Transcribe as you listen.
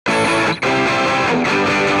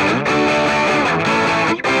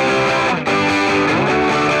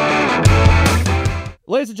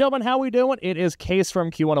Ladies and gentlemen, how we doing? It is Case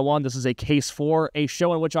from Q101. This is a Case for, a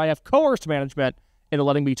show in which I have coerced management into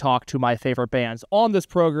letting me talk to my favorite bands. On this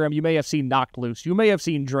program, you may have seen Knocked Loose. You may have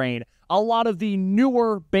seen Drain. A lot of the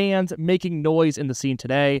newer bands making noise in the scene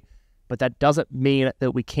today, but that doesn't mean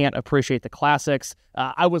that we can't appreciate the classics.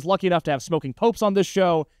 I was lucky enough to have Smoking Popes on this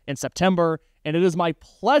show in September, and it is my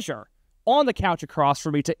pleasure on the couch across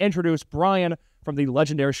from me to introduce Brian from the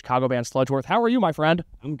legendary Chicago band Sludgeworth. How are you, my friend?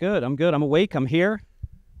 I'm good. I'm awake. I'm here.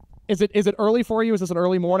 Is it early for you? Is this an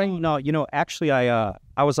early morning? No, actually, I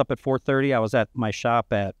was up at 4:30. I was at my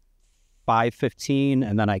shop at 5:15,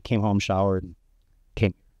 and then I came home, showered, and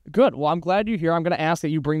came. Good. Well, I'm glad you're here. I'm going to ask that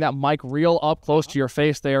you bring that mic real up close to your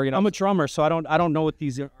face there. I'm a drummer, so I don't know what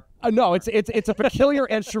these are. No, it's a peculiar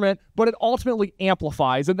instrument, but it ultimately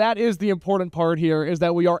amplifies, and that is the important part here, is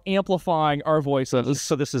that we are amplifying our voices.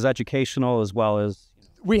 So this is educational as well as...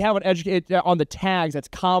 We have on the tags, it's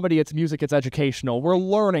comedy, it's music, it's educational. We're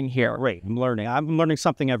learning here. Great. I'm learning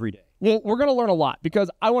something every day. Well, we're going to learn a lot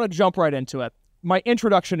because I want to jump right into it. My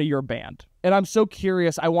introduction to your band, and I'm so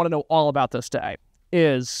curious, I want to know all about this day,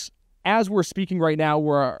 is as we're speaking right now,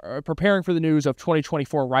 we're preparing for the news of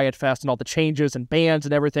 2024 Riot Fest and all the changes and bands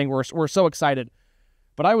and everything. We're so excited.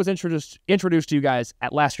 But I was introduced to you guys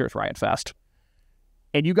at last year's Riot Fest,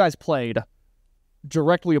 and you guys played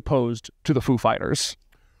directly opposed to the Foo Fighters.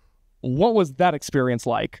 What was that experience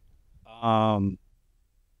like?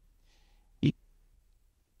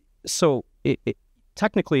 So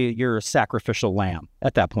technically, you're a sacrificial lamb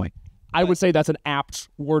at that point. I would say that's an apt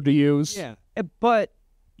word to use. Yeah, but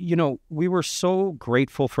we were so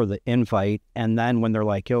grateful for the invite, and then when they're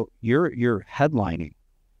like, "Yo, you're headlining,"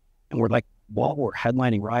 and we're like, "Well, we're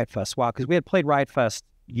headlining Riot Fest." Wow, because we had played Riot Fest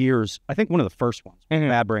years. I think one of the first ones,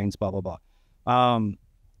 Bad Brains, blah blah blah.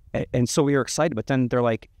 And so we were excited, but then they're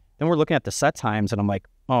like. Then we're looking at the set times, and I'm like,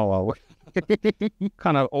 oh, well, we're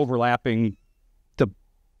kind of overlapping the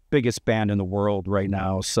biggest band in the world right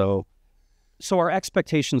now. So our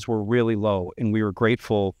expectations were really low, and we were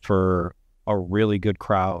grateful for a really good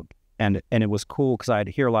crowd. And it was cool because I'd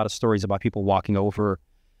hear a lot of stories about people walking over.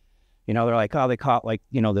 They're like, oh, they caught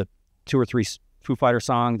the 2 or 3 Foo Fighters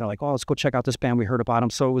songs. They're like, oh, let's go check out this band. We heard about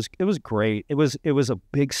them. So it was great. It was a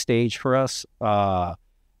big stage for us.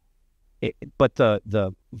 But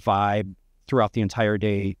the vibe throughout the entire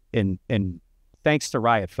day, and thanks to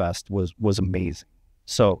Riot Fest, was amazing.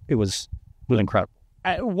 So it was incredible.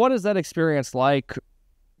 What is that experience like?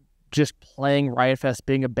 Just playing Riot Fest,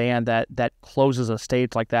 being a band that closes a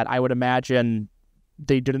stage like that. I would imagine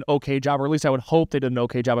they did an okay job, or at least I would hope they did an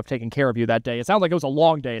okay job of taking care of you that day. It sounds like it was a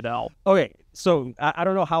long day, though. Okay, so I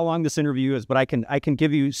don't know how long this interview is, but I can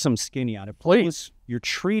give you some skinny on it. Please. You're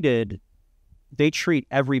treated. They treat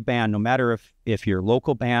every band, no matter if you're a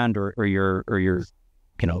local band or you're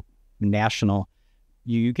national,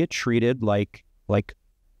 you get treated like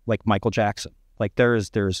Michael Jackson. Like there's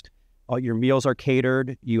all your meals are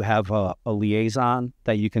catered. You have a liaison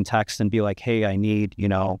that you can text and be like, hey, I need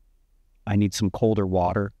some colder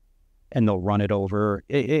water, and they'll run it over.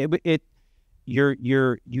 You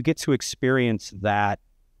get to experience that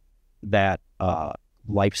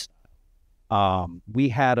lifestyle. We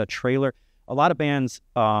had a trailer. A lot of bands,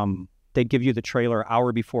 they'd give you the trailer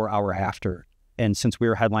hour before, hour after. And since we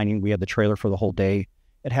were headlining, we had the trailer for the whole day.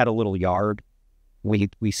 It had a little yard. We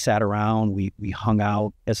sat around, we hung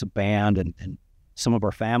out as a band and some of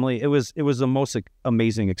our family. It was the most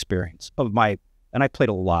amazing experience of and I played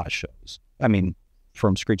a lot of shows. I mean,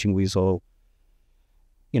 from Screeching Weasel,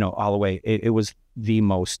 all the way. It was the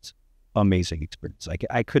most amazing experience.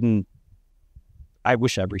 I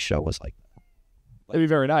wish every show was like that. It'd be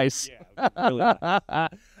very nice. Yeah, really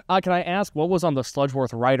nice. Can I ask, what was on the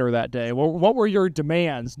Sludgeworth rider that day? What were your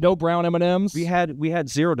demands? No brown M&Ms? We had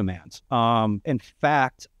 0 demands. In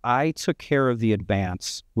fact, I took care of the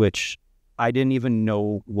advance, which I didn't even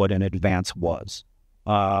know what an advance was.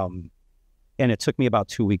 And it took me about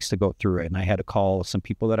 2 weeks to go through it. And I had to call some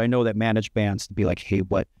people that I know that manage bands to be like, hey,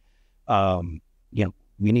 what,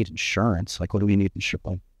 we need insurance. Like, what do we need insurance?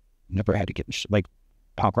 Like, never had to get like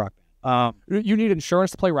punk rock. You need insurance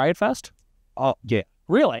to play Riot Fest? Yeah.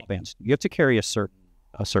 Really? Bands. You have to carry a certain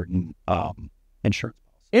insurance policy.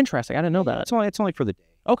 Interesting. I didn't know that. It's only for the day.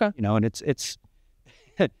 Okay. And it's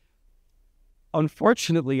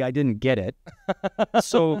unfortunately I didn't get it.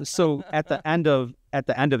 So at the end of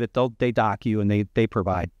it, they dock you and they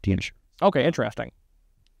provide the insurance. Okay, interesting.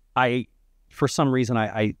 For some reason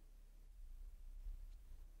I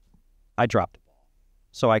dropped the ball.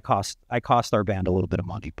 So I cost our band a little bit of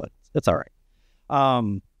money, but it's all right.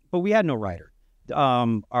 But we had no rider.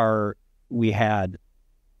 We had,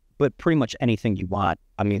 but pretty much anything you want.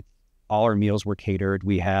 I mean, all our meals were catered.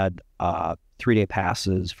 We had 3-day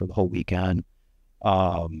passes for the whole weekend.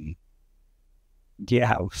 Yeah,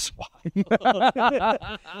 it was wild.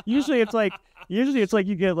 Usually it's like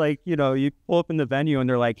you get like, you know, you pull up in the venue and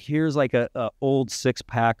they're like, here's like a old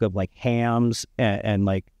 6-pack of like hams and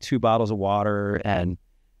like 2 bottles of water, and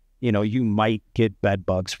you know, you might get bed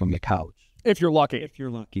bugs from the couch if you're lucky.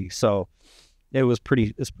 So it was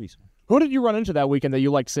pretty smart. Who did you run into that weekend that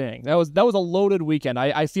you liked seeing? That was a loaded weekend.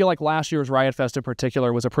 I feel like last year's Riot Fest in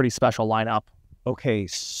particular was a pretty special lineup. Okay,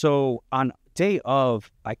 so on day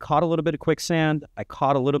of, I caught a little bit of Quicksand. I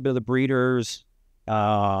caught a little bit of the Breeders.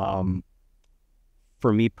 For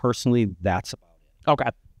me personally, that's about it. Okay.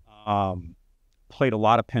 Played a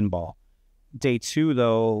lot of pinball. Day 2,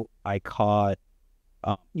 though, I caught,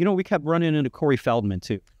 you know, we kept running into Corey Feldman,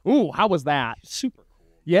 too. Ooh, how was that? Super cool.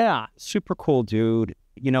 Yeah. Super cool dude.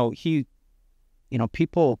 You know,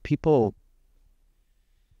 people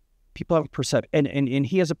have a perception, and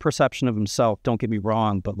he has a perception of himself, don't get me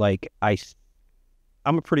wrong, but like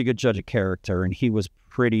I'm a pretty good judge of character, and he was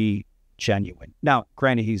pretty genuine. Now,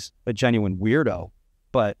 granted, he's a genuine weirdo,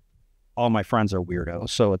 but all my friends are weirdos,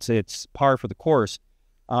 so it's par for the course.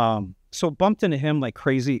 So bumped into him like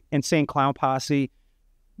crazy. Insane Clown Posse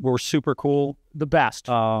were super cool. The best.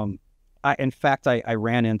 In fact, I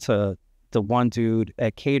ran into the one dude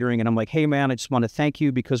at catering, and I'm like, hey man, I just want to thank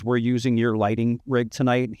you because we're using your lighting rig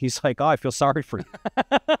tonight. And he's like, oh, I feel sorry for you.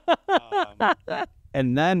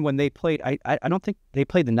 And then when they played, I don't think they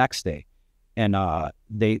played the next day, and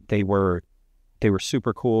they were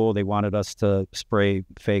super cool. They wanted us to spray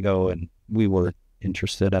Fago, and we were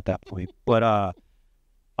interested at that point. But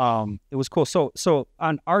it was cool. So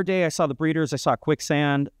on our day, I saw the Breeders, I saw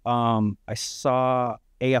Quicksand, I saw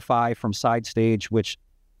AFI from Side Stage, which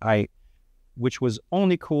was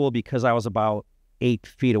only cool because I was about 8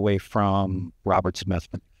 feet away from Robert Smith.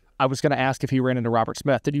 I was going to ask if he ran into Robert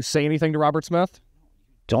Smith. Did you say anything to Robert Smith?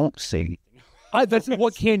 Don't say anything.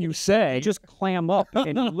 What can you say? Just clam up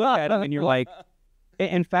and you look at him and you're like,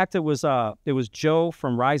 in fact, it was Joe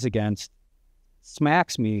from Rise Against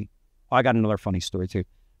smacks me. Oh, I got another funny story too.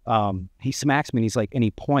 He smacks me and he's like, and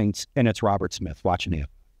he points, and it's Robert Smith watching him.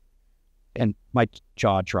 And my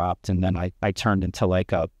jaw dropped, and then I turned into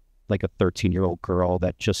like a 13-year-old girl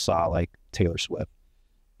that just saw like Taylor Swift.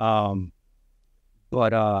 So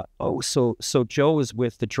Joe is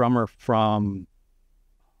with the drummer from,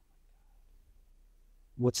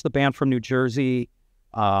 what's the band from New Jersey?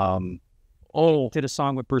 Did a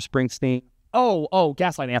song with Bruce Springsteen.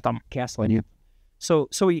 Gaslight Anthem. Gaslight Anthem. So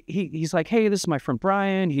he's like, hey, this is my friend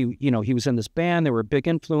Brian. He was in this band. They were a big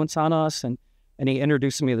influence on us, and he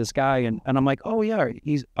introduced me to this guy, and I'm like, oh yeah.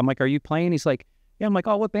 I'm like, are you playing? He's like, yeah. I'm like,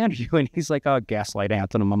 oh, what band are you in? He's like, Gaslight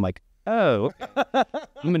Anthem. I'm like, oh,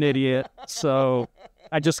 I'm an idiot. So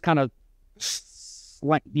I just kind of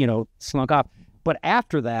slunk off. But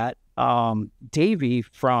after that, Davey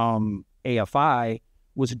from AFI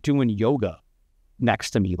was doing yoga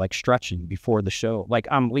next to me, like stretching before the show. Like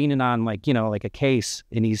I'm leaning on like a case,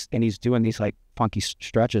 and he's doing these like funky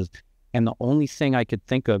stretches. And the only thing I could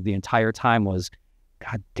think of the entire time was,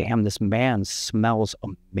 God damn, this man smells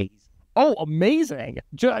amazing. Oh, amazing.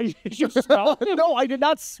 Did you smell it? No, I did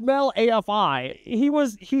not smell AFI.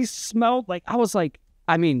 He smelled like, I was like,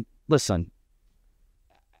 I mean, listen,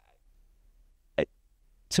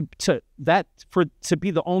 to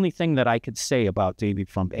be the only thing that I could say about Davey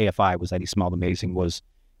from AFI was that he smelled amazing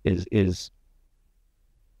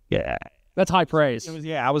yeah. That's high praise.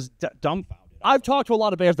 I was dumbfounded. I've talked to a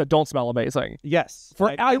lot of bands that don't smell amazing. Yes.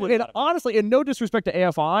 And honestly, in no disrespect to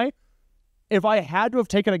AFI, if I had to have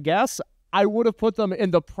taken a guess, I would have put them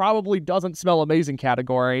in the probably doesn't smell amazing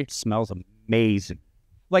category. It smells amazing.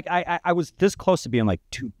 Like I was this close to being like,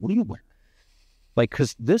 dude, what are you wearing? Like,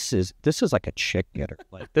 because this is like a chick getter.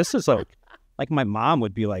 Like this is like my mom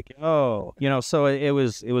would be like, oh, so it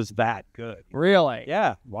was that good. Really?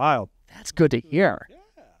 Yeah. Wild. That's good to hear. Yeah.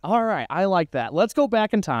 All right, I like that. Let's go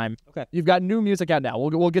back in time. Okay. You've got new music out now.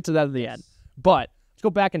 We'll get to that at the end. But let's go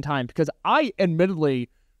back in time because I admittedly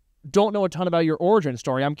don't know a ton about your origin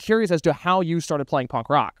story. I'm curious as to how you started playing punk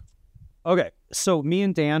rock. Okay, so me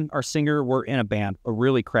and Dan, our singer, were in a band, a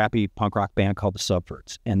really crappy punk rock band called the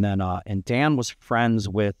Subverts. And then and Dan was friends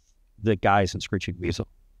with the guys in Screeching Weasel.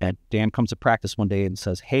 And Dan comes to practice one day and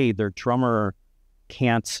says, hey, their drummer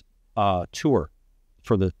can't tour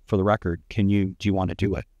for the record. Do you want to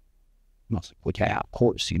do it? And I was like, well, yeah, of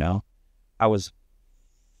course, I was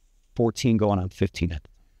 14 going on 15.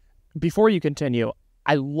 Before you continue,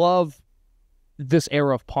 I love this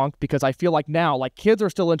era of punk because I feel like now, like kids are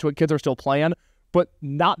still into it, kids are still playing, but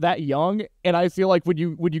not that young. And I feel like when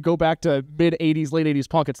you go back to mid 80s, late 80s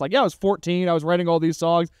punk, it's like, yeah, I was 14, I was writing all these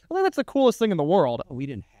songs. I think that's the coolest thing in the world. We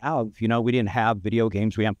didn't have video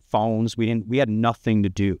games. We had phones. We had nothing to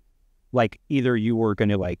do. Like either you were going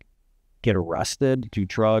to like get arrested, do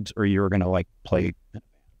drugs, or you were going to like play.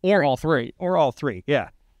 Or all three. Yeah.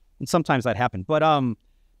 And sometimes that happened. But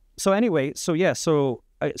so anyway, so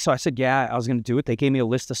I said, yeah, I was going to do it. They gave me a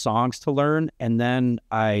list of songs to learn. And then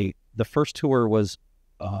the first tour was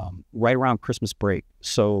right around Christmas break.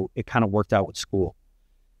 So it kind of worked out with school.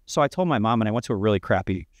 So I told my mom, and I went to a really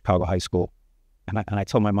crappy Chicago high school. And I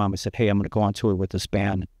told my mom, I said, hey, I'm going to go on tour with this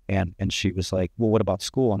band. And she was like, well, what about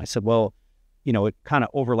school? And I said, well, it kind of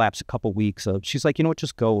overlaps a couple weeks. She's like, you know what,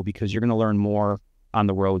 just go, because you're going to learn more on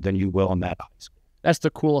the road than you will in that high school. That's the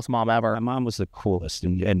coolest mom ever. My mom was the coolest.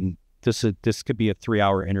 And this could be a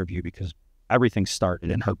 3-hour interview because everything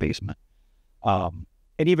started in her basement. And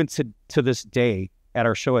even to this day, at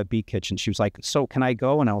our show at Beat Kitchen, she was like, so can I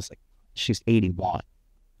go? And I was like, she's 81.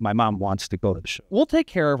 My mom wants to go to the show. We'll take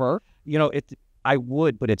care of her. I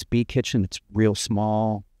would, but it's Beat Kitchen. It's real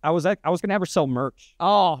small. I was going to have her sell merch.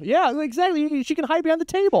 Oh, yeah, exactly. She can hide behind the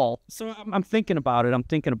table. So I'm thinking about it.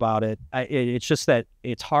 It's just that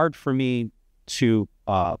it's hard for me to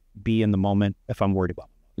be in the moment if I'm worried about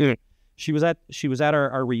it. Yeah. She was at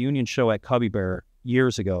our reunion show at Cubby Bear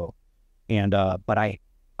years ago, and but a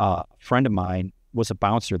friend of mine was a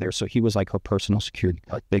bouncer there, so he was like her personal security,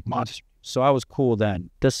 like big monster. So I was cool then.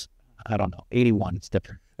 This, I don't know, 81, it's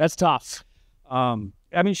different. That's tough. I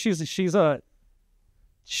mean, she's a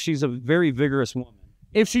very vigorous woman.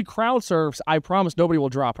 If she crowd surfs, I promise nobody will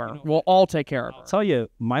drop her. We'll all take care of her. I'll tell you,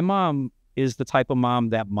 my mom is the type of mom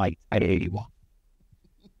that might at 81.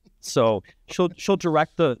 So she'll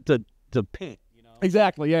direct the pit.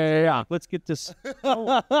 Exactly. Yeah. Let's get this.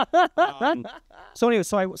 So anyway,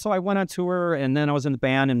 so I went on tour, and then I was in the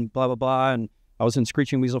band and blah blah blah, and I was in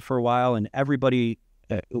Screeching Weasel for a while, and everybody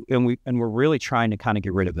and we're really trying to kind of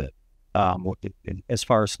get rid of it. As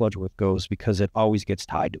far as Sludgeworth goes, because it always gets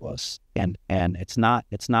tied to us, and it's not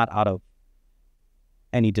out of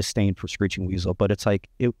any disdain for Screeching Weasel, but it's like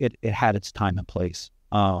it had its time and place.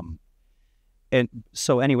 And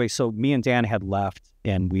so anyway, so me and Dan had left,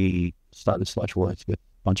 and we started Sludgeworth with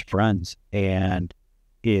a bunch of friends, and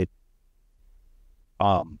it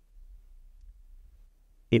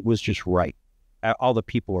was just right. All the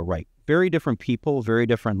people were right. Very different people, very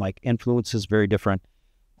different like influences, very different.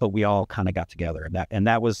 But we all kind of got together, and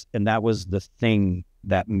that was the thing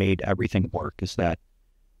that made everything work, is that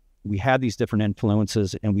we had these different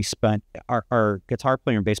influences, and we spent our guitar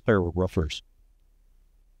player and bass player were roofers,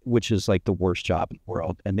 which is like the worst job in the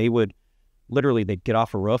world. And they'd get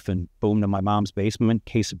off a roof and boom to my mom's basement,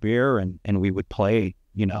 case of beer, and we would play,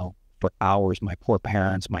 for hours. My poor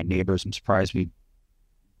parents, my neighbors, I'm surprised we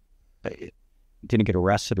didn't get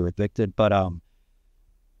arrested or evicted, but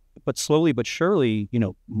slowly but surely,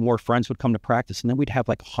 more friends would come to practice, and then we'd have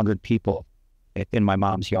like 100 people in my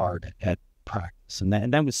mom's yard at practice, and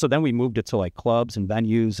then we moved it to like clubs and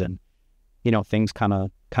venues, and things kind of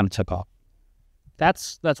took off.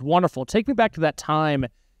 That's wonderful. Take me back to that time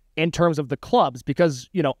in terms of the clubs, because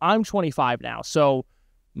I'm 25 now, so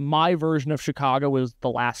my version of Chicago was the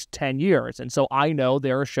last 10 years, and so I know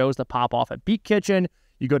there are shows that pop off at Beat Kitchen.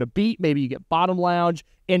 You go to Beat, maybe you get Bottom Lounge.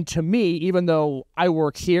 And to me, even though I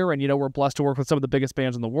work here and, we're blessed to work with some of the biggest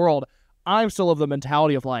bands in the world, I'm still of the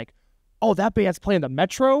mentality of like, oh, that band's playing the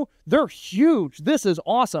Metro? They're huge. This is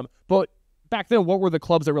awesome. But back then, what were the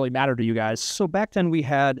clubs that really mattered to you guys? So back then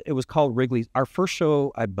it was called Wrigley. Our first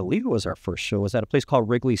show, I believe it was our first show, was at a place called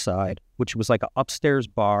Wrigley Side, which was like an upstairs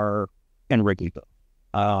bar in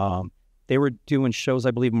Wrigleyville. They were doing shows.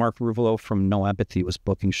 I believe Mark Ruvalo from No Empathy was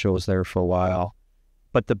booking shows there for a while.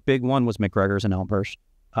 But the big one was McGregor's in Elmhurst.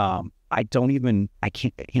 None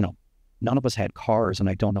of us had cars, and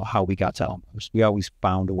I don't know how we got to Elmhurst. We always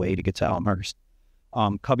found a way to get to Elmhurst.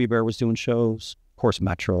 Cubby Bear was doing shows, of course,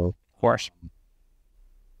 Metro. Of course.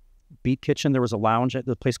 Beat Kitchen, there was a lounge at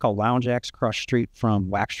the place called Lounge X across the street from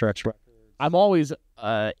Wax Trax Records. I'm always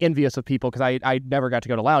envious of people because I never got to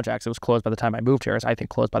go to Lounge X. It was closed by the time I moved here. I think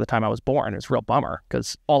closed by the time I was born. It's a real bummer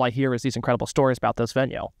because all I hear is these incredible stories about this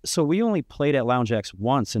venue. So we only played at Lounge X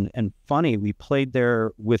once, and funny, we played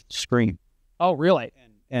there with Scream. Oh, really?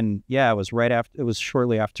 And yeah, it was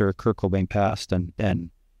shortly after Kurt Cobain passed, and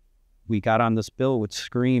we got on this bill with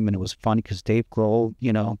Scream, and it was funny because Dave Grohl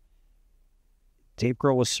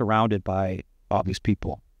was surrounded by all these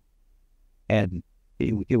people, and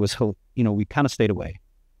it was, we kind of stayed away,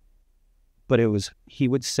 but he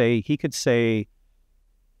could say,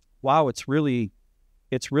 wow, it's really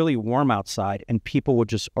warm outside, and people would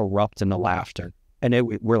just erupt into laughter.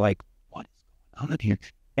 And we're like, what is going on here?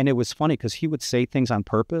 And it was funny because he would say things on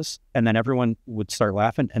purpose, and then everyone would start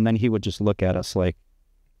laughing, and then he would just look at us like,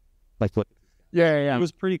 look. Yeah. It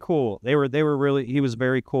was pretty cool. They were really. He was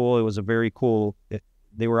very cool. It was a very cool.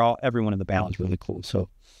 Everyone in the band was really cool. So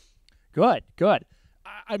good.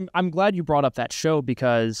 I'm glad you brought up that show,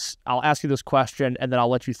 because I'll ask you this question and then I'll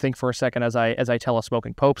let you think for a second as I tell a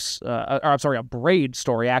a Braid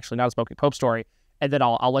story, actually, not a Smoking Pope story, and then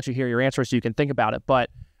I'll let you hear your answer so you can think about it. But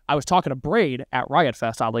I was talking to Braid at Riot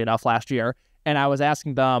Fest, oddly enough, last year, and I was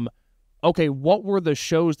asking them, okay, what were the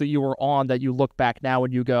shows that you were on that you look back now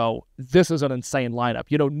and you go, this is an insane lineup?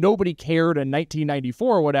 You know, nobody cared in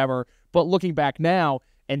 1994 or whatever, but looking back now,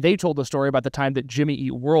 and they told the story about the time that Jimmy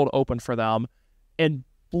Eat World opened for them and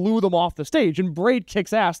blew them off the stage. And Braid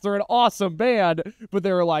kicks ass. They're an awesome band, but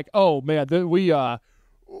they were like, oh man, we were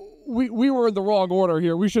in the wrong order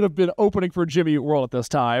here. We should have been opening for Jimmy Eat World at this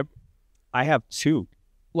time. I have two.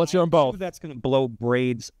 Let's hear them both. That's going to blow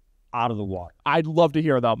Braid's out of the water. I'd love to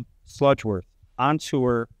hear them. Sludgeworth, on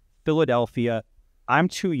tour, Philadelphia. I'm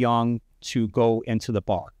too young to go into the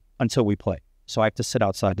bar until we play, so I have to sit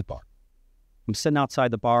outside the bar. I'm sitting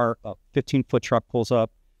outside the bar, a 15-foot truck pulls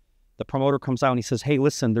up. The promoter comes out and he says, hey,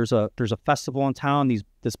 listen, there's a festival in town.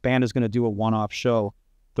 This band is going to do a one-off show.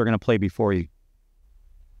 They're going to play before you.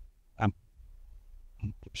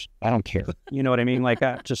 I don't care. You know what I mean? Like,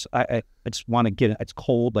 I just want to get it. It's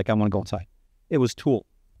cold. Like, I want to go inside. It was Tool.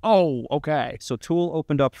 Oh, okay. So Tool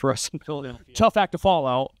opened up for us in Philadelphia. Tough act to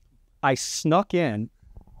follow. I snuck in.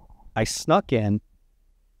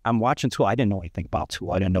 I'm watching Tool. I didn't know anything about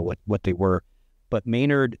Tool. I didn't know what they were. But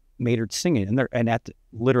Maynard singing,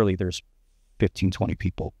 literally there's 15, 20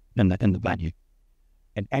 people in the venue.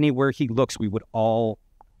 And anywhere he looks, we would all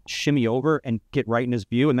shimmy over and get right in his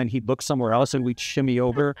view, and then he'd look somewhere else and we'd shimmy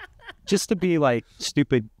over just to be like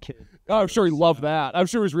stupid kid. Oh, I'm sure he loved that. I'm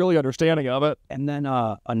sure he was really understanding of it. And then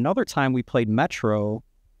another time we played Metro,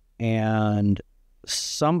 and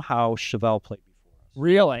somehow Chevelle played before us.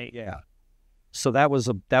 Really? Yeah. So that was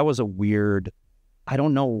a weird. I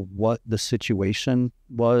don't know what the situation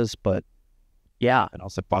was, but yeah. And I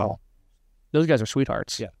was like, wow, those guys are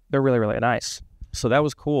sweethearts. Yeah, they're really, really nice. So that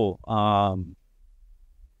was cool.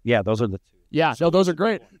 Yeah, those are the two. Yeah, no, those are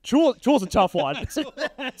great. Tool's a tough one.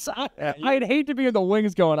 I'd hate to be in the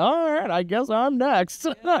wings going, all right, I guess I'm next.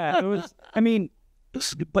 Yeah, it was. I mean,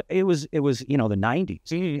 but it was the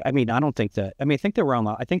 90s. I mean, I don't think that. I mean, I think they were on.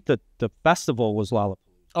 I think the festival was Lollapalooza.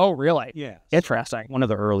 Oh, really? Yeah. Interesting. One of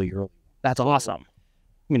the early. That's awesome.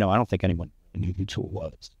 You know, I don't think anyone knew who Tool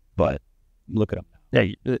was, but look at them now.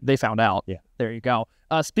 Yeah, they found out. Yeah. There you go.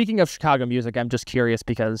 Speaking of Chicago music, I'm just curious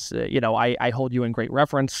because, I hold you in great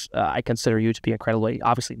reference. I consider you to be incredibly,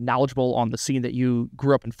 obviously, knowledgeable on the scene that you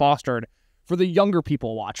grew up and fostered. For the younger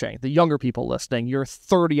people watching, the younger people listening, your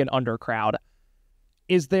 30 and under crowd,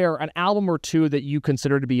 is there an album or two that you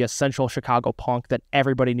consider to be essential Chicago punk that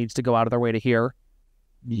everybody needs to go out of their way to hear?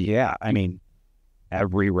 Yeah, I mean,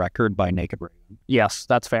 every record by Naked Raygun. Yes,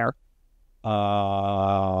 that's fair.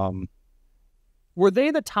 Were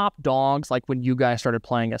they the top dogs, like, when you guys started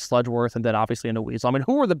playing at Sludgeworth and then obviously into Weasel? I mean,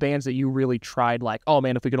 who were the bands that you really tried, like, oh,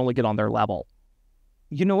 man, if we could only get on their level?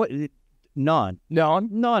 You know what? None.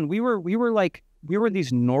 We were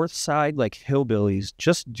these north side, like, hillbillies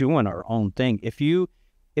just doing our own thing. If you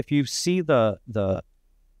see the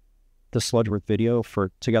Sludgeworth video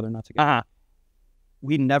for Together Not Together,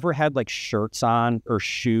 we never had, like, shirts on or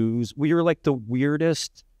shoes. We were, like, the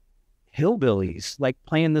weirdest hillbillies, like,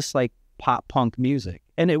 playing this, like, pop punk music.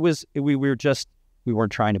 And we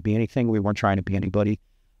weren't trying to be anything. We weren't trying to be anybody.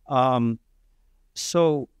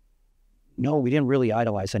 So no, we didn't really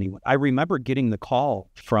idolize anyone. I remember getting the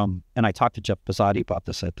call from, and I talked to Jeff Pizzotti about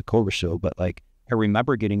this at the Cobra show, but like, I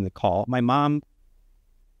remember getting the call. My mom,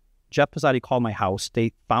 Jeff Pizzotti called my house.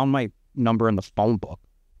 They found my number in the phone book.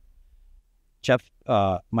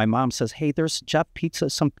 My mom says, hey, there's Jeff Pizza.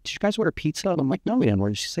 Did you guys order pizza? And I'm like, no, we didn't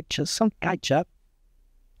order. She's like, just some guy, Jeff.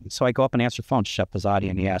 So I go up and answer the phone to Jeff Pizzotti,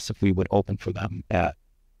 and he asked if we would open for them at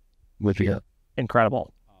Riviera.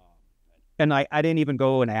 Incredible. And I didn't even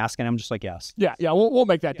go and ask, and I'm just like, yes. Yeah, we'll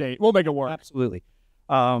make that date. We'll make it work. Absolutely.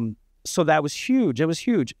 So that was huge. It was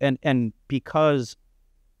huge. And because,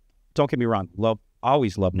 don't get me wrong,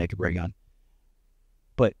 always loved Naked Raygun.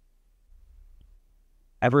 But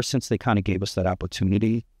ever since they kind of gave us that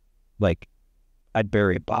opportunity, like, I'd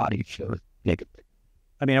bury a body for Naked Raygun.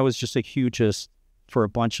 I mean, I was just a hugest for a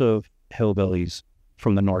bunch of hillbillies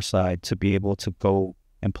from the north side to be able to go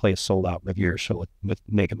and play a sold-out Riviera show with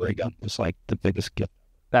Naked Raygun was like the biggest gift.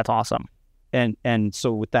 That's awesome. And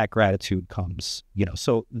so with that gratitude comes,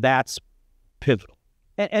 so that's pivotal.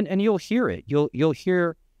 And you'll hear it. You'll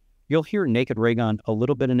hear Naked Raygun, a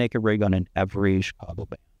little bit of Naked Raygun in every Chicago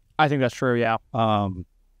band. I think that's true. Yeah.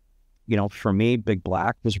 You know, for me, Big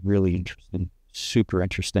Black was really interesting, super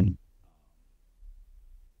interesting.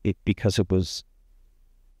 Because it was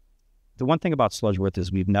the one thing about Sludgeworth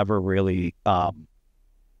is we've never really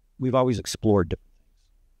we've always explored different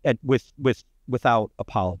things and without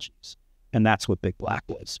apologies. And that's what Big Black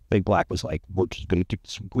was. Big Black was like, we're just going to do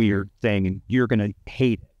this weird thing and you're going to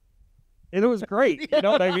hate it. And it was great. You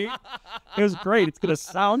know what I mean? It was great. It's going to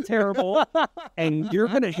sound terrible and you're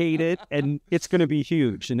going to hate it and it's going to be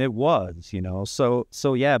huge. And it was, you know. So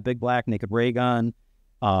yeah, Big Black, Naked Raygun,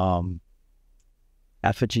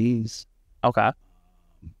 Effigies. Okay.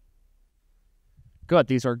 Good.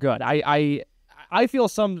 These are good. I feel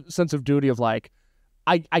some sense of duty of like,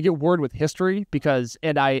 I get word with history because,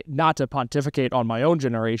 and I, not to pontificate on my own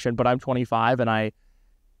generation, but I'm 25 and I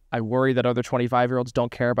worry that other 25-year-olds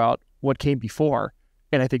don't care about what came before.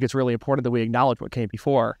 And I think it's really important that we acknowledge what came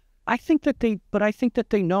before. I think that they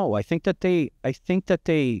know. I think that they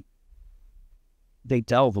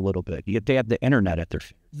delve a little bit. They have the internet at their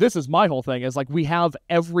feet. This is my whole thing is like, we have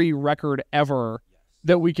every record ever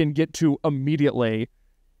that we can get to immediately.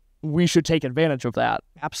 We should take advantage of that.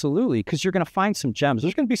 Absolutely. Because you're going to find some gems.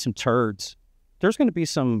 There's going to be some turds. There's going to be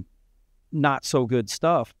some not so good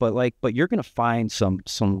stuff, but you're going to find some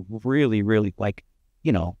really, really, like,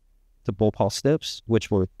 you know, the Bull Paul Stips,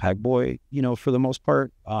 which were Pegboy, you know, for the most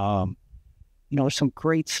part. You know, there's some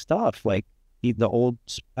great stuff. Like the old,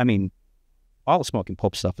 I mean, all the Smoking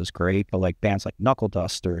Pope stuff is great, but like bands like Knuckle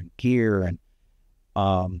Duster and Gear, and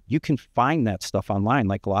you can find that stuff online.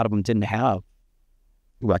 Like a lot of them didn't have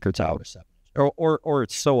records out or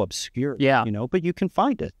it's so obscure, yeah, you know, but you can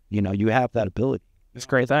find it. You know, you have that ability. It's a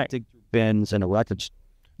great thing. Dig through bins and a record store.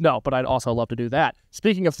 No, but I'd also love to do that.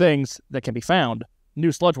 Speaking of things that can be found, new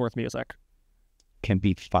Sludgeworth music can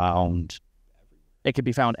be found. It can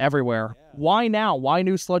be found everywhere. Yeah. Why now? Why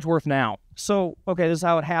new Sludgeworth now? So, okay, this is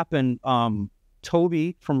how it happened.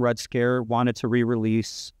 Toby from Red Scare wanted to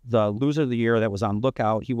re-release the Loser of the Year that was on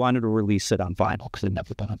Lookout. He wanted to release it on vinyl because it had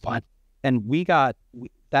never been on vinyl. And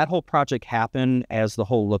that whole project happened as the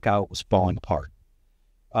whole Lookout was falling apart.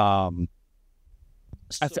 I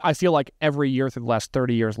feel like every year through the last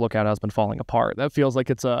 30 years, Lookout has been falling apart. That feels like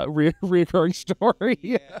it's a reoccurring story.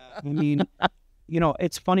 Yeah. I mean, you know,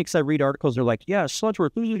 it's funny because I read articles. They're like, yeah,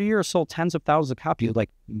 Sludgeworth Loser of the Year sold tens of thousands of copies.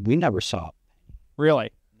 Like, we never saw it.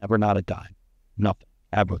 Really? Never, not a dime. Nothing.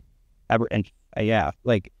 Ever. And yeah,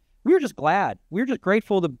 like, we were just glad. We were just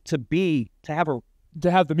grateful to have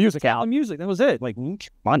the music out. The music, that was it. Like,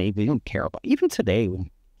 money, we don't care about. Even today, we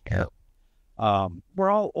don't care. We're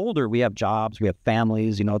all older. We have jobs. We have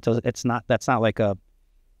families. You know, that's not like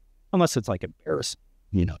unless it's like embarrassing,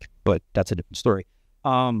 you know. But that's a different story.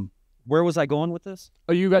 Where was I going with this?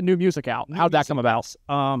 Oh, you got new music out. How'd that come about?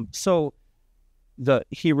 So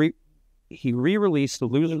he re-released the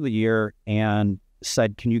Loser of the Year and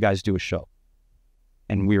said, "Can you guys do a show?"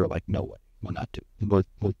 And we were like, "No way, we're not doing.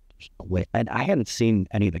 No way." And I hadn't seen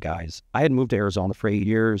any of the guys. I had moved to Arizona for 8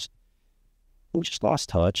 years. We just lost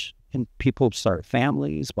touch, and people started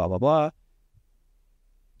families, blah blah blah.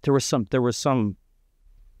 There was some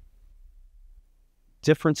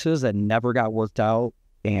differences that never got worked out,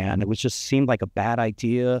 and it was just seemed like a bad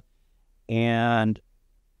idea. And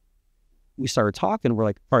we started talking. We're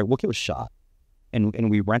like, all right, we'll give it a shot. And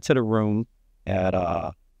we rented a room at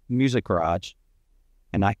a music garage.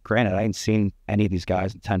 And I hadn't seen any of these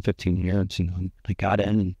guys in 10, 15 years. You know, I got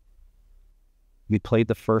in and we played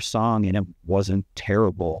the first song and it wasn't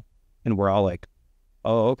terrible. And we're all like,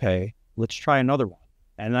 oh, okay, let's try another one.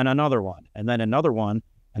 And then another one. And then another one.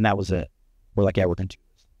 And that was it. We're like, yeah, we're going to do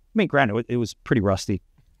this. I mean, granted, it was pretty rusty,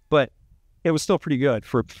 but it was still pretty good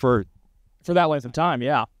for that length of time,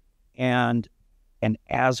 yeah. And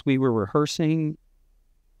as we were rehearsing,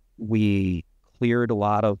 we cleared a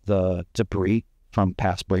lot of the debris from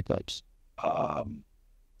past breakups.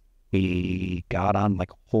 We got on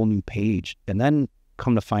like a whole new page, and then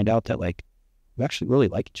come to find out that like we actually really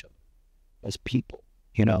like each other as people,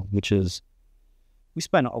 you know, which is we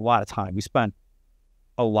spent a lot of time. We spent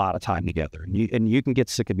a lot of time together, and you can get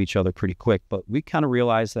sick of each other pretty quick. But we kind of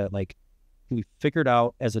realized that like we figured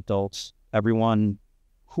out as adults,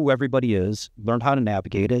 who everybody is, learned how to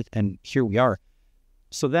navigate it, and here we are.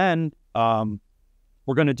 So then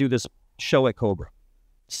we're going to do this show at Cobra.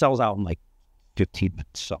 Sells out in like 15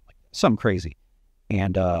 minutes, something crazy.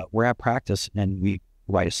 And we're at practice, and we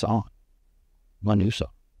write a song, a new song.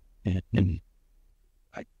 And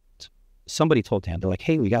somebody told Dan, they're like,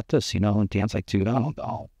 hey, we got this, you know? And Dan's like, dude, I don't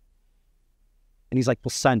know. And he's like,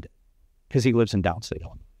 well, send it. because he lives in downstate.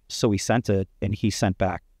 So we sent it, and he sent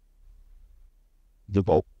back the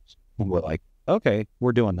vocals. And we're like, okay,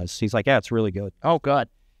 we're doing this. He's like, yeah, it's really good. Oh, good.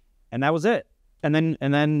 And that was it. And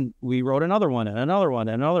then we wrote another one and another one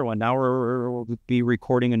and another one. Now we'll be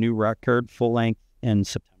recording a new record, full length, in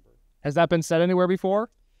September. Has that been said anywhere before?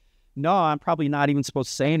 No, I'm probably not even supposed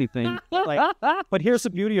to say anything. But here's the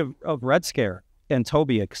beauty of Red Scare and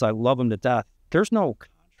Toby, because I love him to death. There's no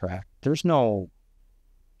contract.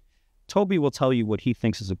 Toby will tell you what he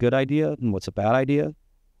thinks is a good idea and what's a bad idea,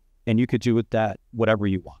 and you could do with that whatever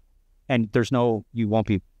you want. And you won't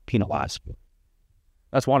be penalized.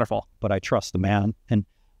 That's wonderful. But I trust the man.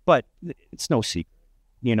 But it's no secret.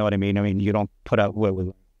 You know what I mean? I mean, you don't put out,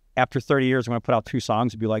 after 30 years, I'm going to put out 2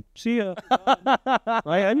 songs and be like, see ya.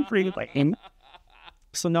 Right? I'm pretty lame.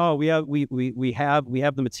 So no, we have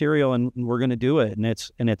the material, and we're going to do it, and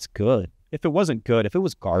it's good. If it wasn't good, if it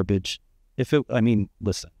was garbage,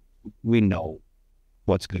 listen, we know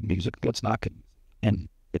what's good music, what's not good music, and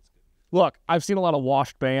it's good. Look, I've seen a lot of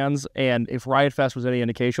washed bands, and if Riot Fest was any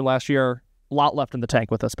indication last year, a lot left in the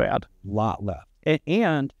tank with this band. A lot left.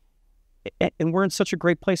 And we're in such a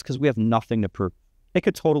great place because we have nothing to prove. It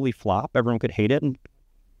could totally flop. Everyone could hate it, and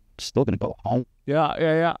still going to go home.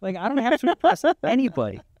 Yeah. Like, I don't have to impress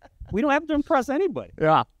anybody. We don't have to impress anybody.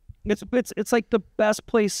 Yeah. It's like the best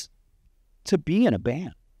place to be in a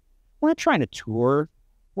band. We're not trying to tour.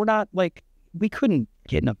 We're not like, we couldn't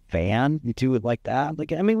get in a van and do it like that.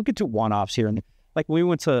 Like, I mean, we could do one-offs here. And like, we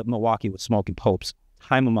went to Milwaukee with Smoking Popes.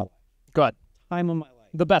 Time of my life. Good. Time of my life.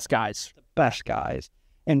 The best guys. The best guys.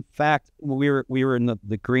 In fact, we were in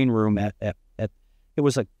the green room at it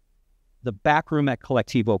was the back room at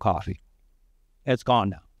Collectivo Coffee. It's gone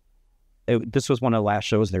now. This was one of the last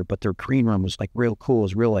shows there, but their green room was like real cool.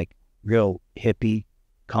 It was real hippie,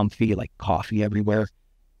 comfy, like coffee everywhere.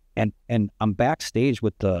 And I'm backstage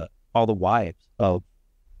with all the wives of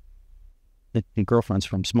the girlfriends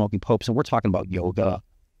from Smoking Popes, and we're talking about yoga.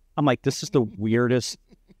 I'm like, this is the weirdest.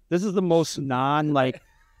 This is the most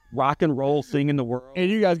rock and roll thing in the world.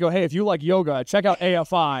 And you guys go, hey, if you like yoga, check out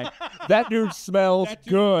AFI. That dude smells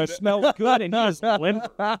good. Smells good, and he's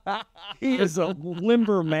limber. He is a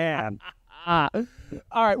limber man. All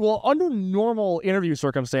right. Well, under normal interview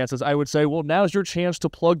circumstances, I would say, well, now's your chance to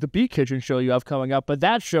plug the Beat Kitchen show you have coming up. But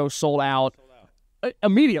that show sold out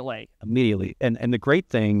immediately. Immediately. And the great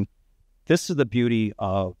thing, this is the beauty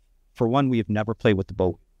of, for one, we have never played with the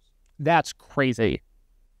Bow. That's crazy.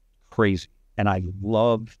 Crazy. And I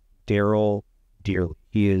love Daryl dearly.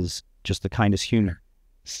 He is just the kindest human.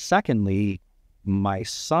 Secondly, my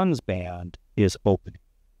son's band is opening.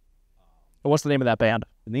 What's the name of that band?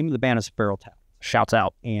 The name of the band is Feral Tap. Shouts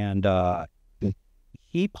out. And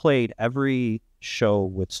he played every show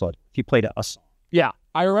with Sludgeworth. He played a song. Yeah,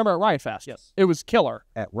 I remember at Riot Fest. Yes. It was killer.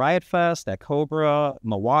 At Riot Fest, at Cobra,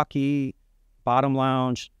 Milwaukee, Bottom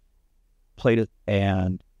Lounge, played it.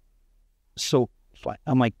 And so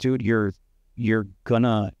I'm like, dude, they're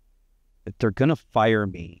gonna fire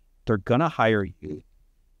me. They're gonna hire you.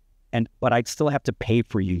 But I'd still have to pay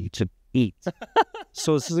for you to eat.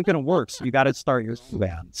 So this isn't gonna work. So you got to start your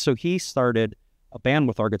band. So he started a band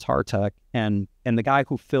with our guitar tech and the guy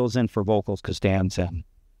who fills in for vocals because Dan's in.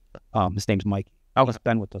 His name's Mike. He's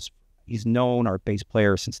been with us. He's known our bass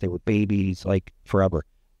player since they were babies, like forever.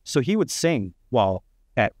 So he would sing while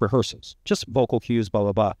at rehearsals, just vocal cues, blah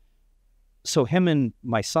blah blah. So him and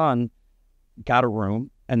my son got a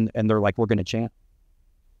room and they're like, we're gonna jam.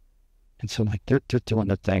 And so like they're doing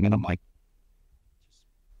the thing, and I'm like,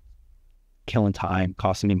 killing time,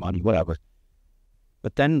 costing me money, whatever.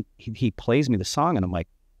 But then he plays me the song, and I'm like,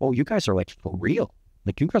 oh, you guys are like for real.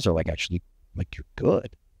 Like you guys are like actually like you're good.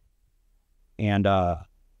 And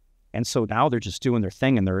so now they're just doing their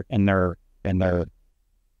thing, and they're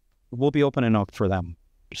we'll be opening up for them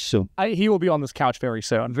soon. He will be on this couch very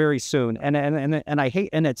soon. Very soon. And I hate,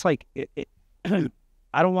 and it's like I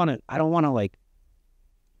don't want to like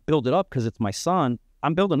build it up because it's my son.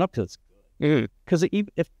 I'm building up because it's good. Because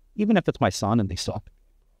even if it's my son and they suck,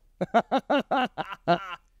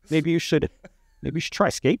 maybe you should try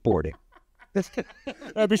skateboarding.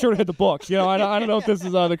 Be sure to hit the books. You know, I don't know if this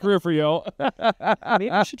is the career for you. Maybe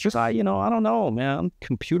you should try, I don't know, man,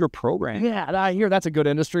 computer programming. Yeah, I hear that's a good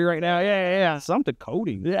industry right now. Yeah. Something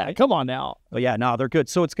coding. Yeah, come on now. But yeah, no, they're good.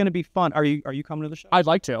 So it's going to be fun. Are you coming to the show? I'd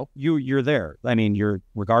like to. You're there. I mean, you're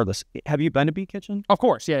regardless. Have you been to Beat Kitchen? Of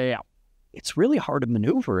course. Yeah. It's really hard to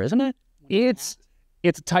maneuver, isn't it? It's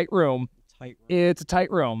a tight room. It's a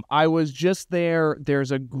tight room. I was just there.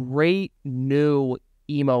 There's a great new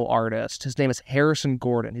emo artist. His name is Harrison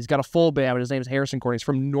Gordon. He's got a full band, but his name is Harrison Gordon. He's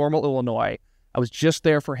from Normal, Illinois. I was just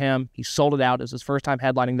there for him. He sold it out. It was his first time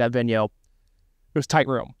headlining that venue. It was tight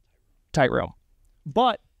room.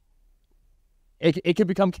 But it can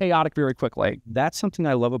become chaotic very quickly. That's something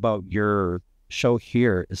I love about your show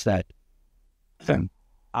here is that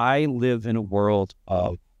I live in a world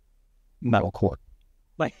of metalcore.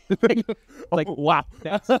 Like wow.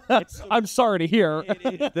 I'm sorry to hear.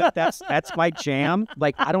 That's my jam.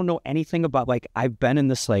 Like, I don't know anything about, like, I've been in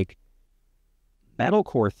this like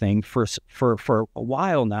metalcore thing for a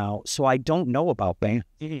while now, so I don't know about bands.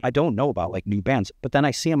 I don't know about like new bands. But then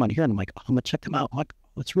I see them on here and I'm like, oh, I'm gonna check them out. I'm like,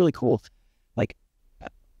 oh, it's really cool. Like,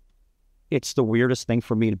 it's the weirdest thing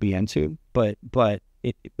for me to be into, but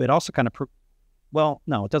it also kind of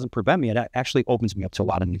no, it doesn't prevent me. It actually opens me up to a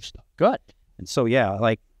lot of new stuff. Good. And so, yeah,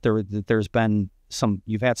 like there's been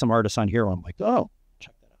you've had some artists on here where I'm like, oh,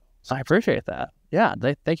 check that out. So I appreciate that. Yeah,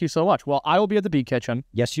 thank you so much. Well, I will be at the Bee Kitchen.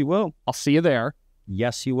 Yes, you will. I'll see you there.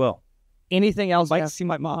 Yes, you will. Anything else? I'd like to see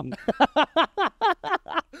my mom.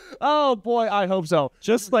 Oh, boy, I hope so.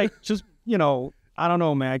 Just, you know, I don't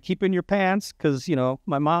know, man. Keep in your pants because, you know,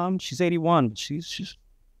 my mom, she's 81. She's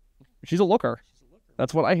a looker.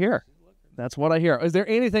 That's what I hear. Is there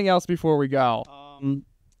anything else before we go?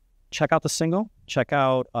 Check out the single. Check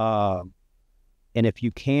out, and if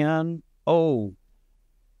you can,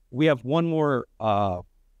 we have one more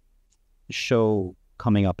show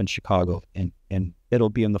coming up in Chicago, and it'll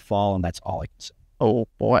be in the fall, and that's all I can say. Oh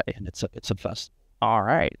boy, and it's a festival. All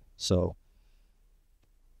right. So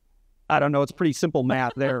I don't know. It's pretty simple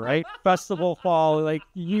math there, right? Festival, fall, like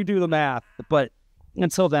you do the math. But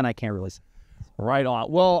until then, I can't really say. Right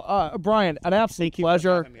on. Well, Brian, an absolute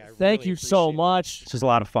pleasure. Thank you so much. This was a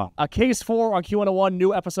lot of fun. A Case 4 on Q101.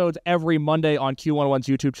 New episodes every Monday on Q101's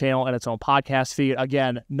YouTube channel and its own podcast feed.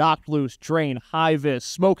 Again, Knocked Loose, Drain, High Vis,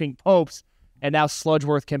 Smoking Popes, and now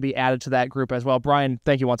Sludgeworth can be added to that group as well. Brian,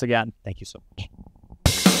 thank you once again. Thank you so much.